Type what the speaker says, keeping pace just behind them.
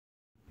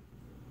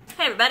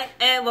Hey everybody,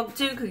 and welcome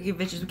to Cooking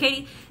Adventures with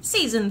Katie,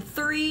 Season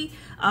 3.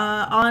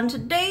 On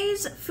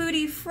today's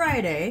Foodie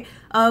Friday,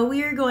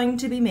 we are going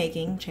to be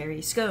making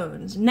cherry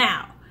scones.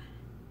 Now,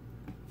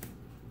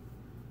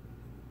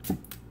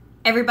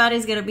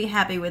 everybody's going to be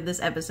happy with this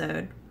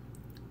episode.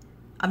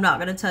 I'm not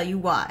going to tell you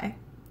why,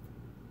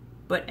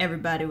 but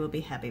everybody will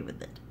be happy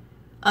with it.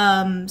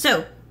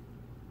 So,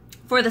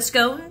 for the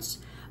scones,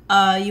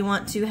 you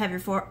want to have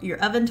your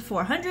oven to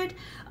 400,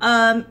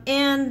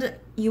 and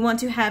you want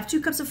to have 2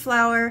 cups of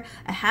flour,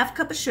 a half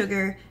cup of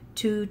sugar,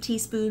 2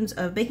 teaspoons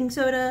of baking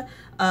soda,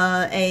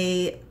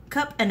 a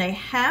cup and a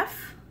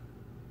half,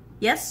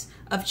 yes,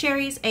 of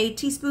cherries, a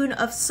teaspoon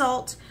of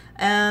salt,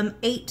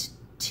 8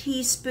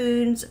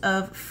 teaspoons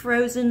of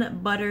frozen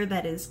butter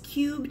that is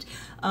cubed,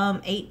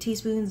 8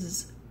 teaspoons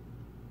is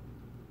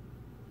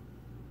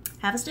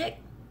half a stick,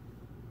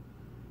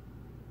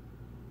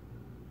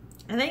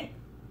 I think.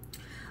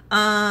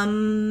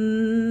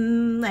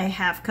 A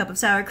half cup of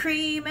sour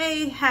cream,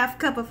 a half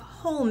cup of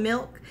whole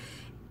milk,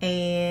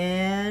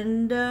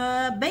 and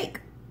bake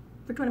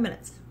for 20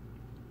 minutes.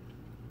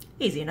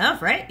 Easy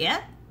enough, right?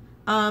 Yeah?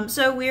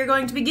 So we are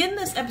going to begin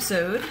this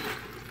episode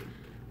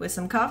with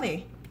some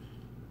coffee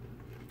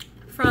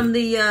from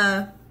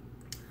the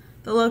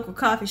local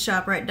coffee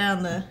shop right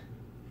down the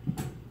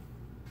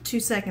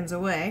 2 seconds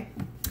away.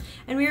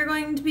 And we are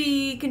going to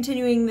be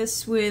continuing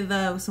this with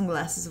some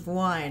glasses of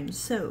wine.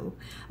 So,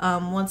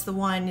 once the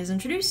wine is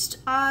introduced,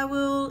 I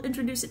will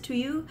introduce it to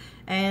you,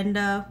 and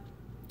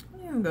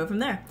we'll go from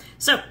there.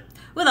 So,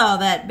 with all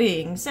that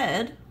being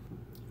said,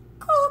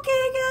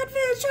 Cooking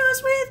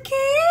Adventures with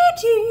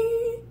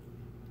Kaity,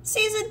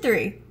 Season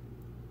 3,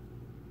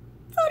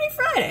 Foodie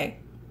Friday.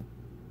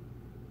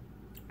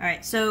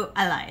 Alright, so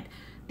I lied.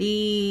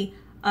 The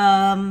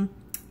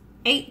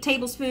 8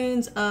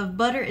 tablespoons of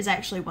butter is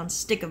actually 1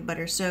 stick of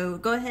butter. So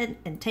go ahead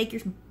and take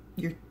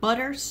your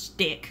butter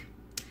stick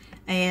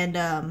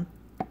and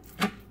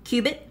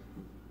cube it.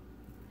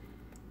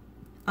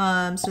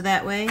 So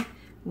that way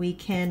we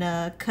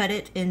can cut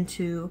it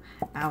into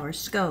our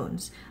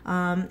scones.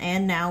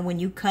 And now when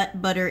you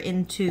cut butter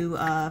into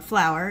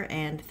flour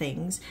and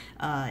things,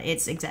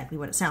 it's exactly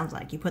what it sounds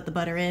like. You put the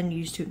butter in,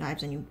 use 2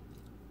 knives, and you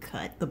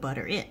cut the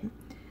butter in.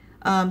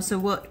 So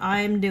what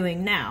I'm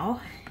doing now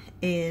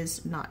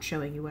is not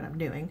showing you what I'm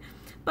doing,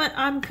 but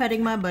I'm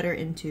cutting my butter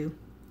into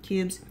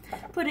cubes,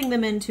 putting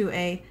them into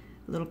a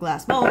little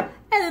glass bowl, and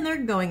then they're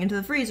going into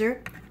the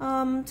freezer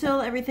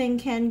till everything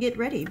can get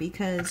ready,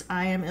 because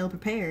I am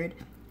ill-prepared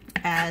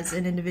as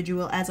an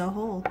individual as a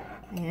whole,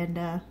 and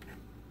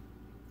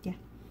yeah.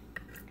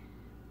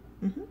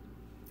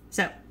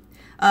 So,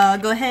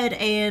 go ahead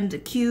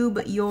and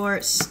cube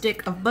your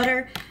stick of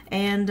butter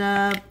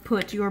and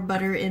put your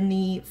butter in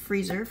the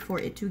freezer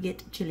for it to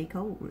get chilly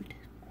cold.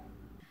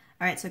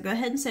 Alright, so go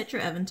ahead and set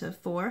your oven to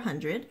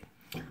 400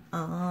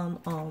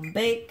 on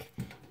bake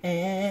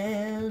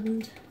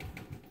and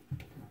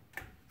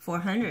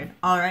 400.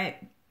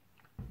 Alright.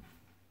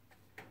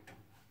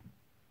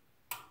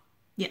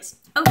 Yes.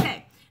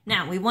 Okay.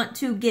 Now we want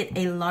to get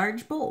a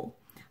large bowl,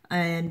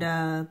 and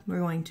we're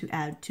going to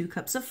add 2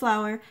 cups of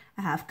flour,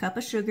 a half cup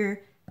of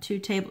sugar, 2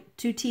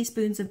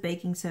 teaspoons of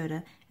baking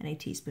soda, and a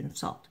teaspoon of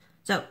salt.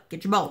 So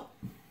get your bowl.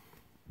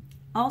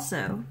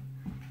 Also,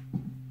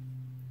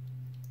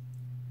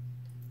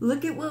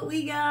 look at what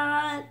we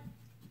got.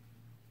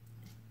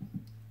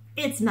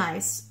 It's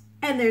nice.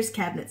 And there's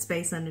cabinet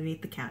space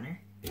underneath the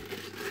counter.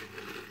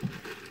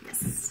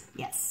 Yes,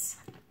 yes.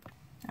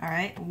 All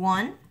right,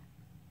 1.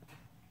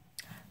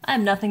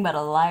 I'm nothing but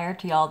a liar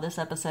to y'all this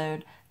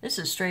episode. This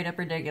is straight up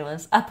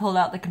ridiculous. I pulled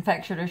out the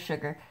confectioner's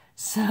sugar.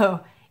 So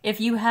if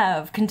you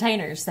have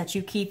containers that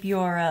you keep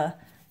your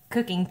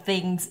cooking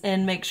things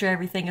in, make sure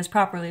everything is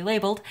properly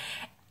labeled.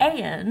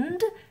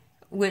 And,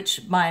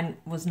 which mine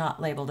was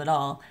not labeled at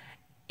all,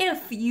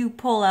 if you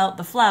pull out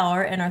the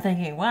flour and are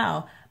thinking,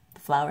 wow, the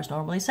flour is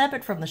normally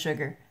separate from the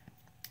sugar,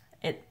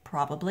 it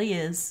probably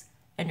is,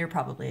 and you're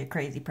probably a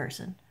crazy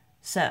person.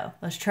 So,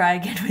 let's try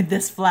again with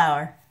this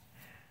flour.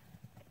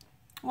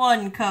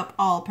 1 cup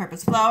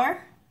all-purpose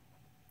flour,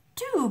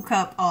 2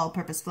 cup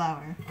all-purpose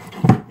flour.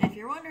 If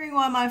you're wondering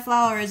why my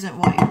flour isn't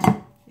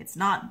white, it's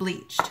not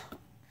bleached.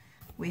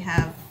 We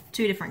have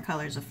 2 different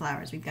colors of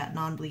flours. We've got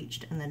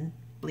non-bleached and then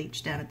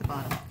bleached down at the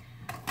bottom.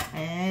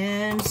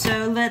 And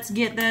so let's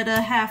get that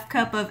a half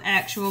cup of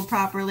actual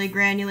properly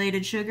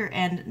granulated sugar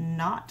and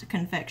not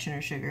confectioner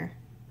sugar.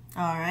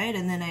 Alright,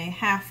 and then a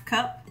half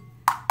cup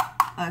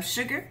of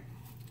sugar.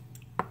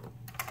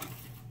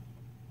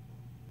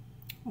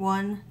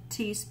 1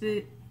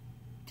 teaspoon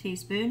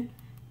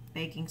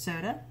baking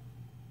soda.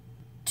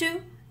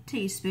 2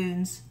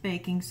 teaspoons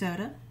baking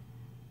soda.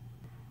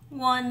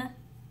 1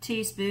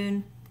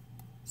 teaspoon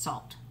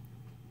salt.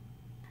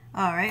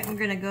 Alright, we're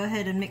going to go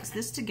ahead and mix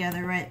this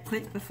together right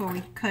quick before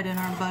we cut in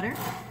our butter.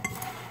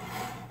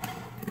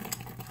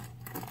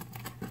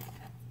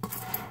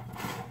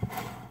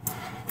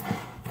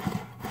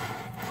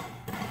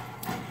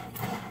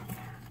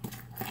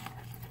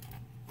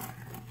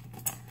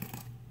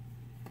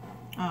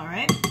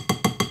 Alright.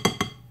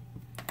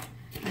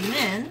 And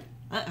then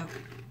Uh-oh.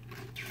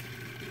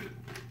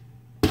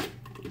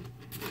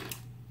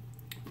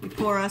 We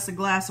pour us a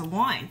glass of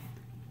wine.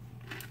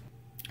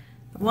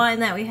 The wine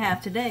that we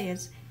have today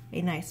is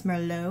a nice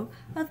Merlot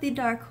of the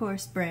Dark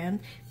Horse brand,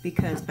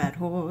 because bad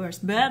horse,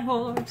 bad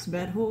horse,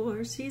 bad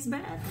horse, he's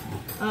bad.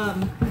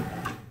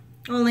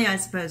 Only I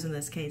suppose in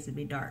this case it'd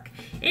be dark.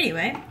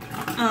 Anyway,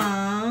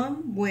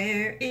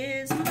 where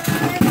is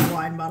my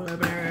wine bottle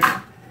opener?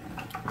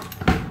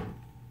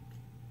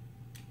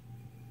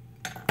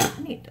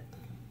 I need to...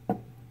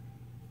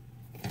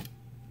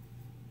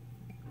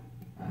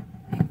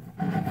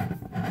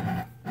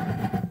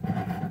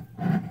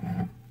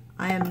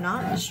 I am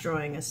not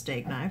destroying a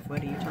steak knife.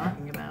 What are you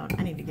talking about?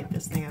 I need to get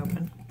this thing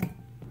open.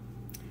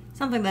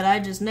 Something that I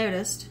just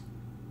noticed.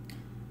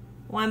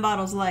 Wine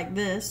bottles like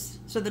this.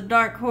 So the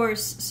Dark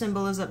Horse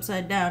symbol is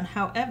upside down.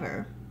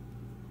 However,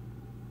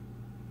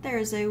 there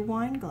is a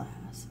wine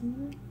glass.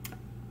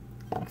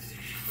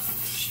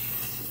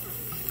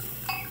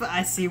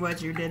 I see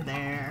what you did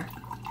there.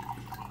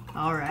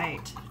 All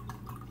right.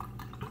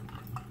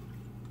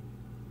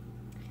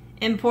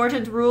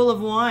 Important rule of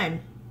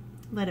wine.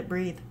 Let it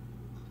breathe.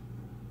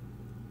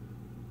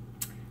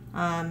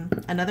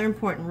 Another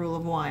important rule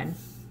of wine.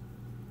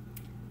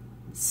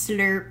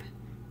 Slurp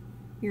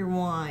your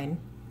wine.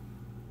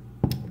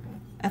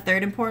 A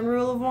third important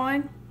rule of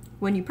wine.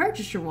 When you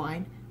purchase your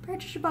wine,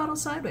 purchase your bottle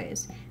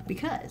sideways,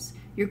 because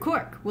your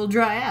cork will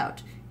dry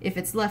out if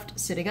it's left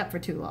sitting up for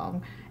too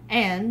long.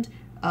 And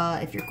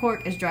if your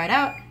cork is dried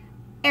out,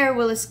 air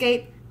will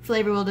escape,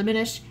 flavor will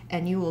diminish,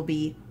 and you will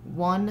be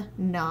one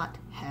not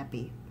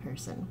happy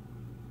person.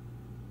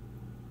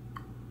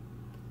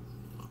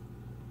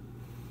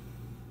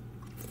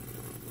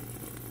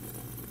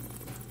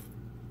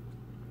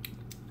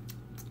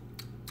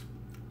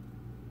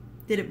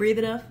 Did it breathe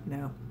enough?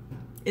 No.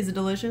 Is it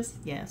delicious?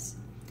 Yes.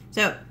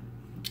 So,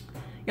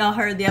 y'all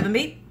heard the oven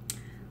beep.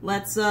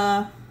 Let's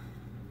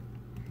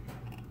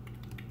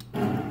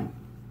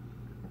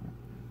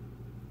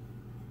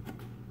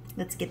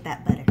get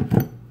that butter.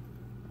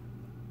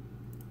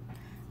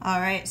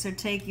 Alright, so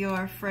take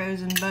your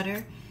frozen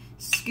butter,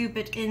 scoop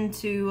it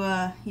into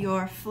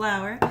your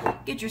flour,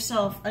 get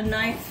yourself a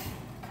knife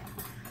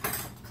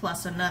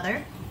plus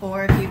another,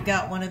 or if you've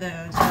got one of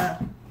those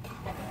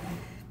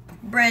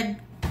bread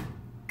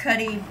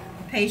cutty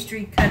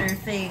pastry cutter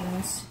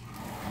things,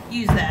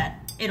 use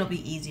that. It'll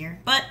be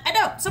easier. But I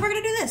don't, so we're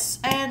gonna do this.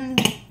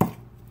 And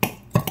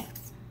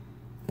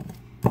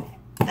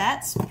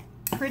that's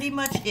pretty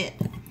much it.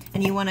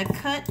 And you want to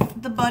cut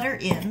the butter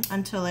in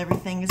until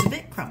everything is a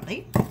bit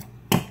crumbly.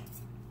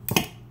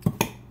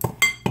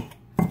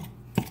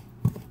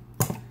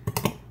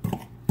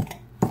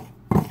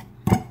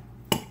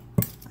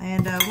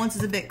 And once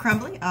it's a bit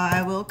crumbly,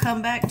 I will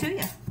come back to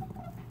you.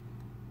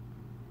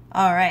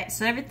 Alright,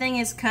 so everything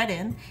is cut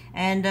in,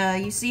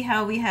 and you see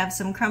how we have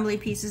some crumbly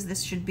pieces.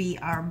 This should be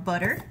our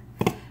butter.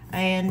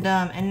 And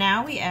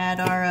now we add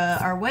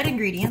our wet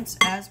ingredients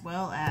as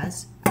well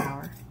as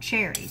our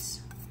cherries.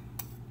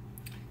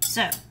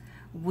 So,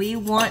 we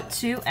want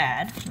to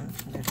add,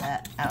 let's get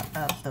that out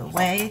of the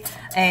way,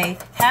 a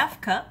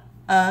 ½ cup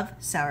of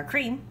sour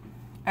cream.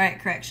 Alright,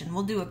 correction,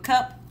 we'll do a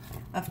cup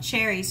of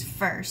cherries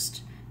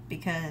first,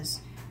 because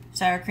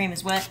sour cream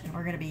is wet and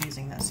we're going to be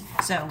using this.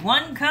 So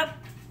 1 cup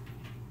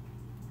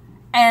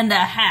and a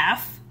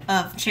half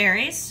of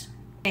cherries,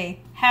 a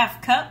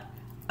 ½ cup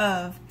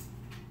of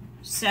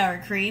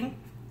sour cream,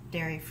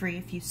 dairy free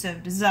if you so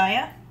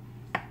desire,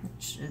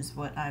 which is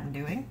what I'm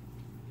doing.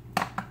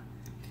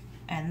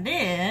 And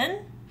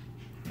then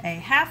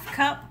a ½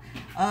 cup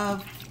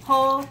of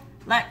whole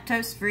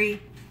lactose-free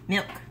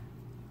milk.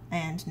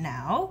 And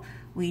now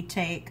we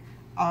take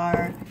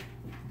our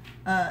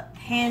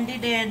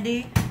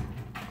handy-dandy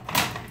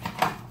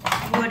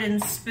wooden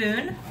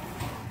spoon,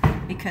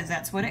 because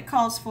that's what it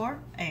calls for,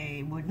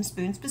 a wooden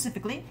spoon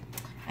specifically,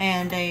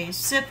 and a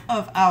sip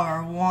of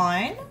our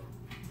wine.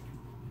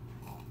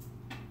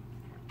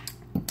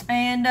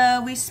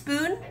 And we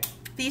spoon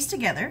these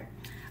together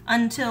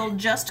until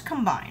just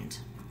combined.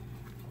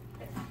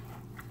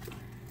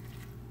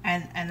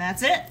 And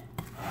that's it.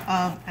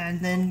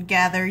 And then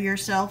gather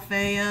yourself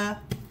a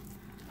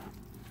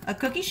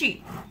cookie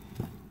sheet,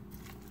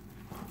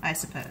 I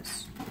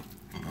suppose.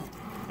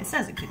 It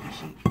says a cookie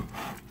sheet.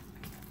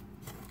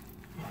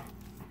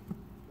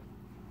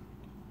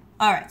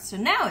 Alright, so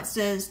now it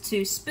says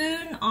to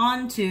spoon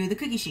onto the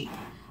cookie sheet.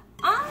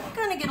 I'm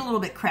gonna get a little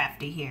bit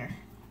crafty here.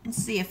 Let's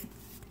see if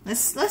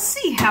let's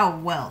see how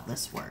well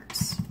this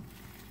works.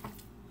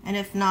 And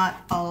if not,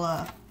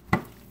 I'll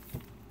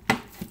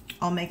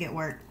make it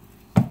work.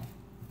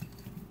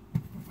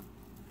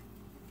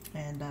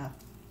 And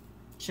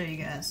show you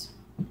guys.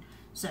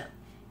 So,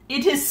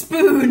 it is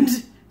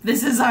spooned.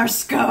 This is our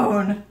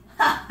scone.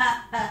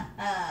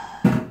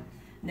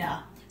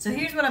 Now, so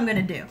here's what I'm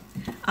gonna do.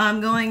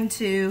 I'm going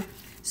to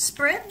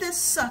spread this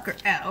sucker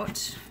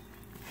out.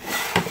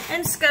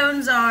 And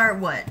scones are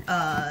what?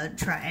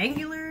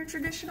 Triangular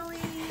traditionally,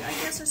 I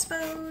guess, I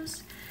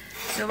suppose.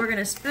 So we're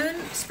gonna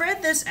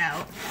spread this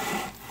out.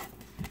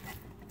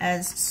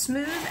 as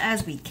smooth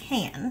as we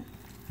can,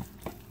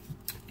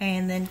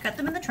 and then cut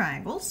them in the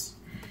triangles,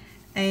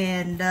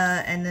 and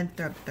then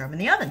throw them in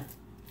the oven.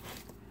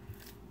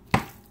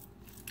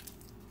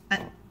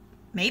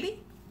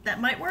 Maybe that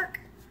might work.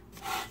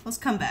 Let's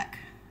come back.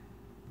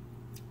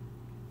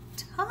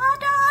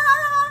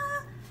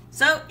 Ta-da!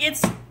 So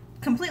it's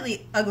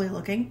completely ugly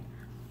looking,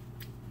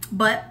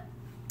 but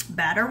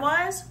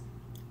batter-wise,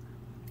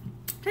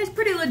 tastes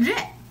pretty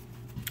legit.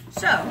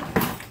 So,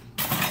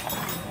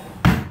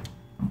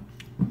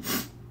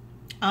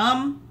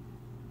 oh,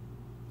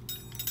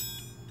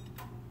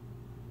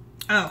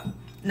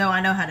 no,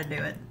 I know how to do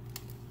it.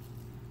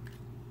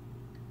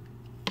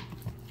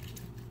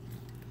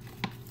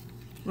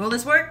 Will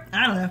this work?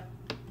 I don't know.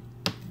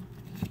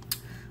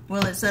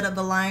 Will it set up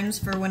the lines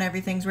for when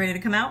everything's ready to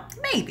come out?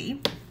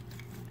 Maybe.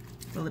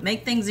 Will it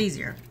make things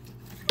easier?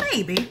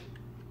 Maybe.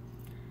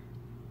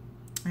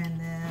 And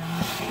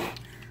then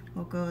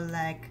we'll go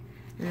like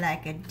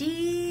a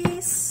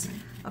this,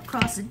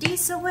 across a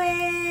this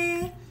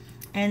away,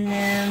 and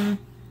then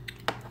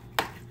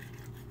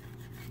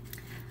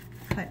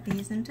cut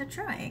these into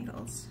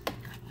triangles.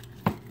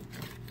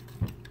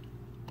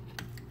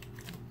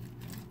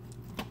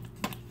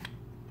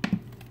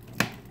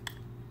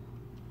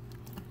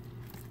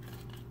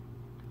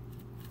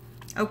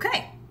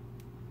 Okay.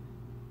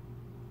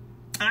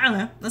 I don't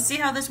know. Let's see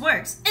how this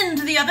works.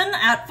 Into the oven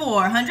at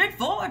 400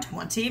 for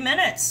 20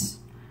 minutes.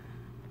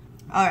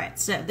 Alright,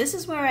 so this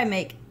is where I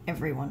make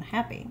everyone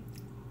happy.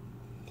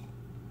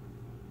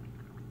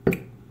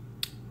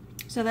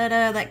 So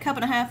that cup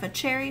and a half of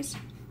cherries.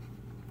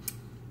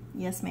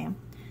 Yes, ma'am.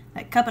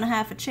 That cup and a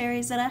half of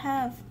cherries that I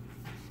have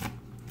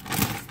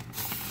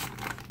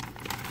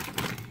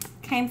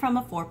came from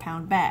a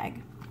 4-pound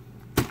bag.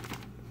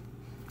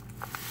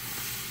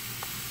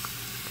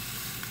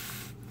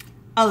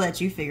 I'll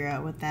let you figure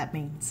out what that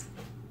means.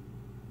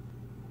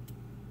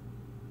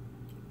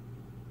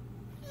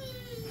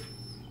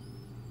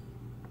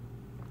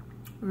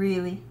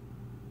 Really?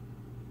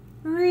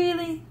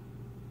 Really?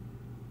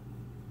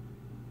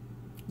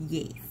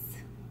 Yes.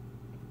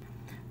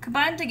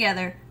 Combine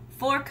together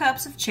 4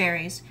 cups of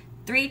cherries,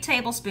 3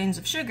 tablespoons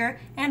of sugar,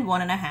 and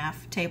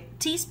 1.5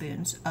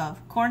 teaspoons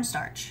of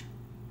cornstarch.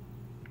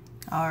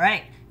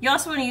 Alright, you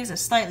also want to use a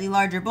slightly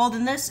larger bowl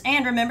than this,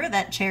 and remember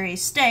that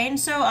cherries stain,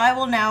 so I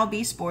will now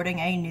be sporting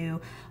a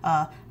new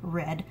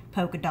red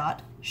polka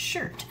dot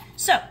shirt.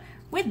 So,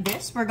 with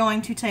this, we're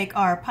going to take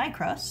our pie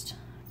crust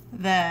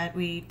that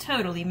we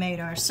totally made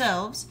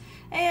ourselves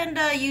and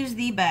use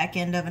the back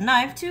end of a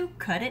knife to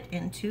cut it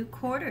into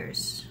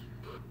quarters.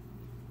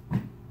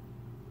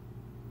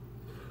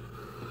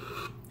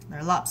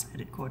 They're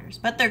lopsided quarters,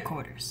 but they're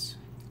quarters.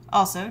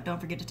 Also, don't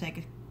forget to take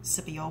a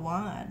sip of your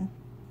wine.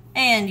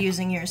 And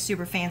using your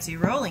super fancy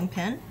rolling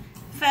pin,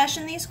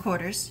 fashion these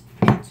quarters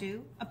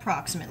into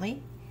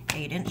approximately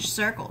 8-inch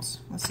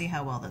circles. Let's see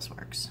how well this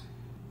works.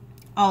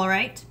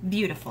 Alright,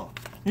 beautiful.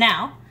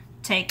 Now,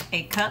 take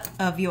a cup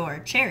of your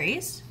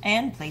cherries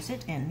and place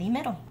it in the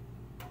middle.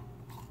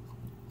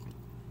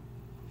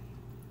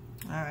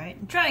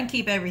 Alright, try and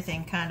keep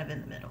everything kind of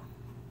in the middle.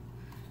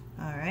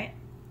 Alright.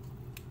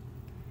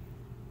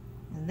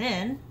 And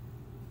then,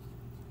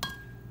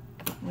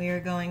 we are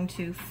going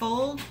to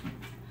fold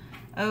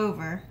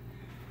over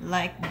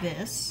like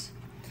this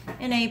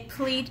in a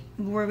pleat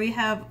where we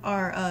have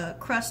our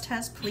crust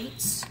has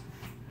pleats.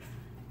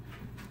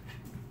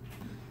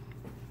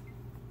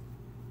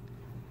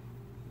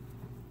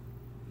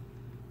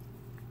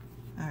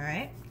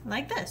 Alright,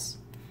 like this.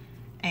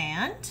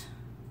 And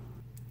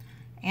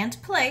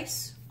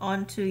place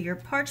onto your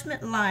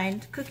parchment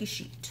lined cookie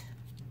sheet.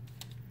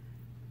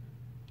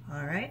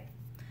 Alright.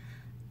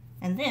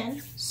 And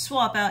then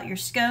swap out your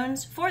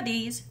scones for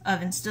these,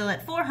 oven still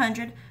at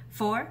 400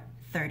 for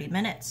 30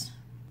 minutes.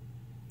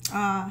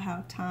 Ah,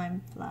 how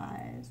time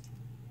flies.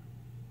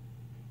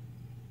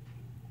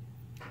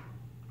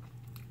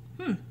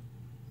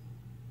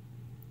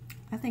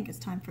 I think it's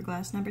time for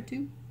glass number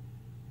 2.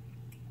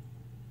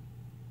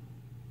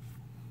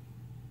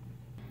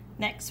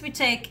 Next, we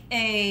take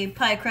a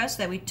pie crust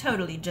that we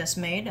totally just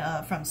made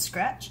from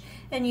scratch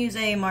and use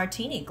a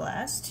martini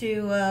glass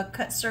to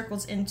cut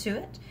circles into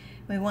it.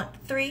 We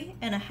want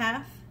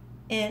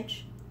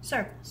 3.5-inch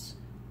circles.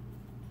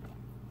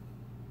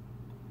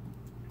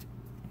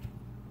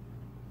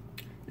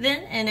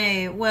 Then, in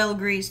a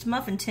well-greased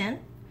muffin tin,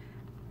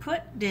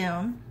 put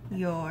down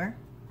your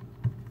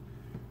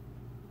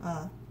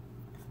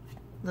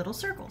little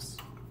circles.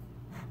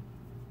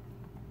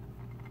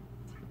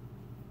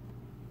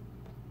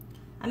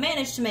 I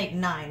managed to make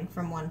 9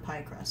 from one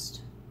pie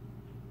crust.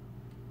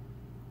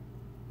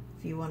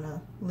 If you want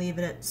to leave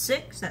it at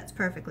 6, that's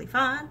perfectly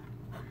fine.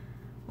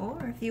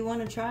 Or if you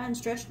want to try and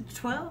stretch it to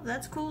 12,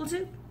 that's cool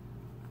too.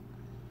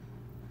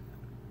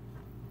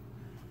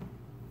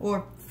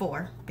 Or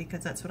 4,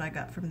 because that's what I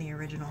got from the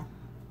original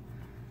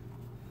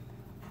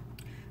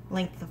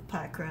length of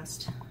pie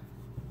crust.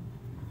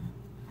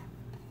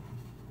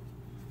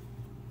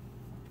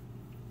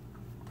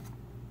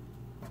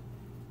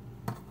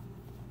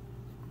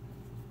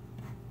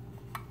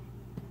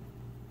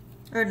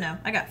 Or no,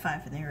 I got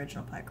 5 in the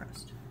original pie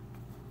crust.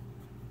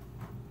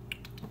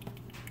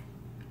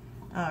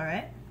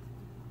 Alright.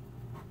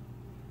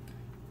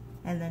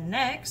 And then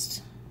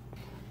next,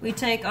 we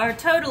take our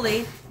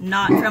totally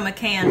not from a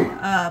can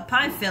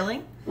pie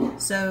filling,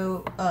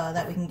 so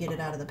that we can get it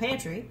out of the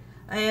pantry,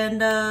 and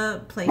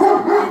place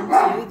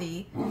it into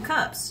the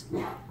cups.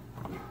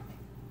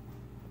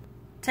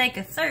 Take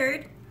a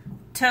third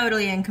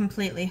totally and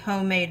completely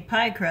homemade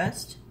pie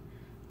crust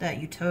that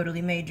you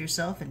totally made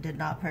yourself and did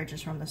not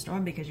purchase from the store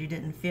because you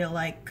didn't feel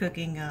like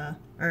cooking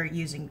or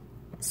using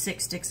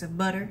 6 sticks of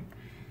butter,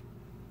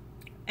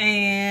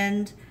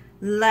 and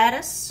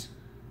lattice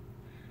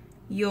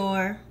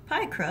your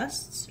pie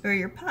crusts or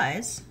your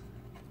pies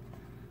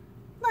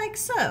like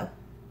so.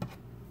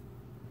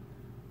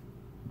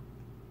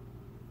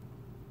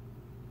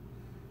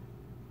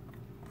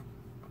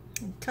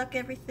 And tuck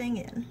everything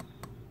in.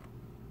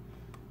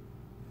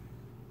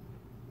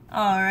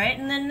 Alright,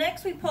 and then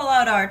next we pull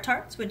out our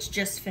tarts, which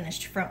just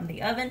finished from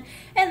the oven,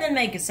 and then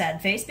make a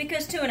sad face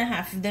because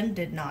 2.5 of them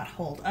did not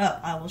hold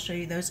up. I will show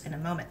you those in a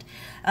moment.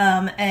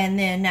 And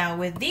then now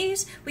with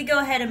these, we go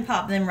ahead and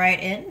pop them right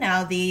in.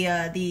 Now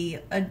the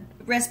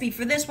recipe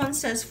for this one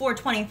says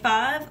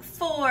 425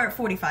 for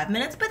 45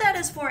 minutes, but that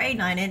is for a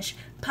 9-inch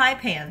pie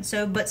pan.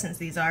 So, but since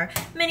these are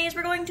minis,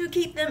 we're going to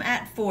keep them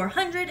at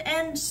 400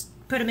 and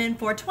put them in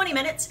for 20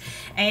 minutes,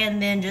 and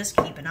then just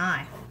keep an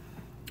eye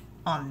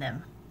on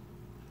them,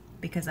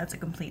 because that's a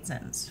complete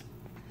sentence.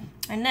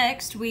 And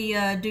next, we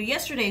do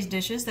yesterday's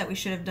dishes that we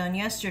should have done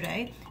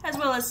yesterday, as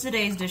well as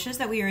today's dishes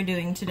that we are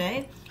doing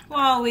today,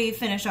 while we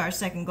finish our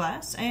second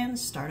glass and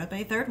start up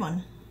a third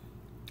one.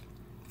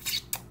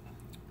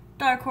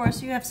 Dark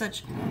Horse, you have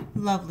such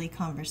lovely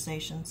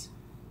conversations.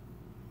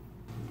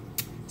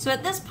 So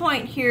at this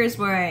point, here's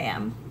where I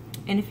am.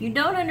 And if you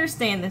don't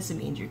understand this, it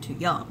means you're too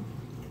young.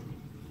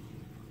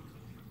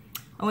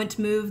 I went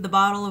to move the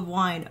bottle of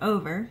wine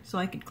over so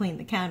I could clean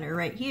the counter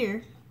right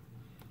here,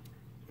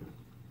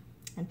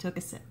 and took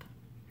a sip.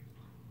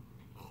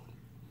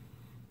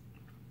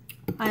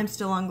 I am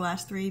still on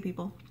glass 3,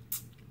 people.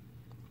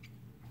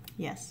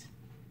 Yes.